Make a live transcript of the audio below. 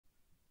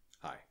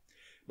Hi,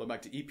 welcome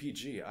back to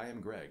EPG. I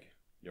am Greg,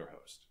 your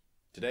host.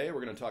 Today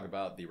we're going to talk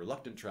about The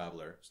Reluctant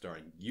Traveler,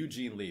 starring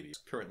Eugene Levy,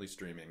 currently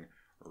streaming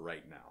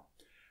right now.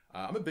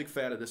 I'm a big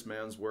fan of this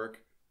man's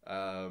work.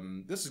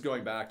 This is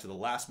going back to the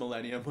last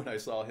millennium when I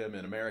saw him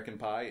in American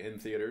Pie in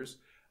theaters,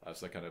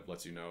 so that kind of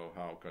lets you know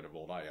how kind of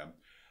old I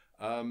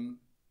am.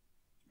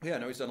 Yeah,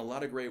 no, he's done a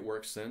lot of great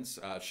work since.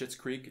 Schitt's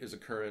Creek is a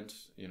current,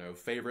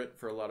 favorite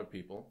for a lot of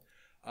people.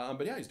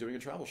 But yeah, he's doing a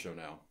travel show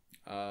now.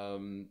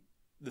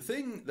 The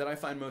thing that I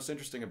find most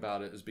interesting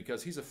about it is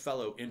because he's a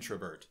fellow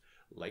introvert,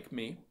 like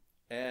me,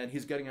 and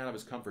he's getting out of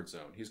his comfort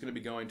zone. He's going to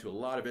be going to a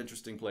lot of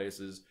interesting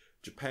places,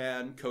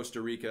 Japan, Costa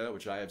Rica,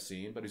 which I have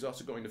seen, but he's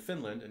also going to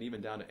Finland and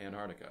even down to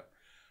Antarctica.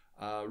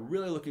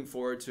 Really looking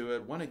forward to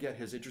it. Want to get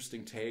his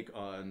interesting take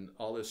on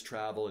all this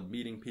travel and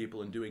meeting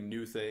people and doing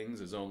new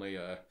things, as only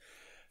a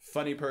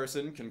funny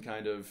person can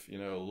kind of,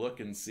 look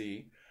and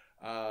see.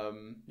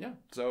 Yeah,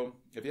 so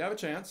if you have a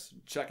chance,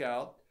 check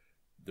out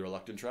The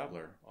Reluctant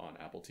Traveler on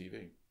Apple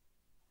TV.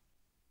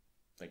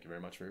 Thank you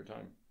very much for your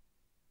time.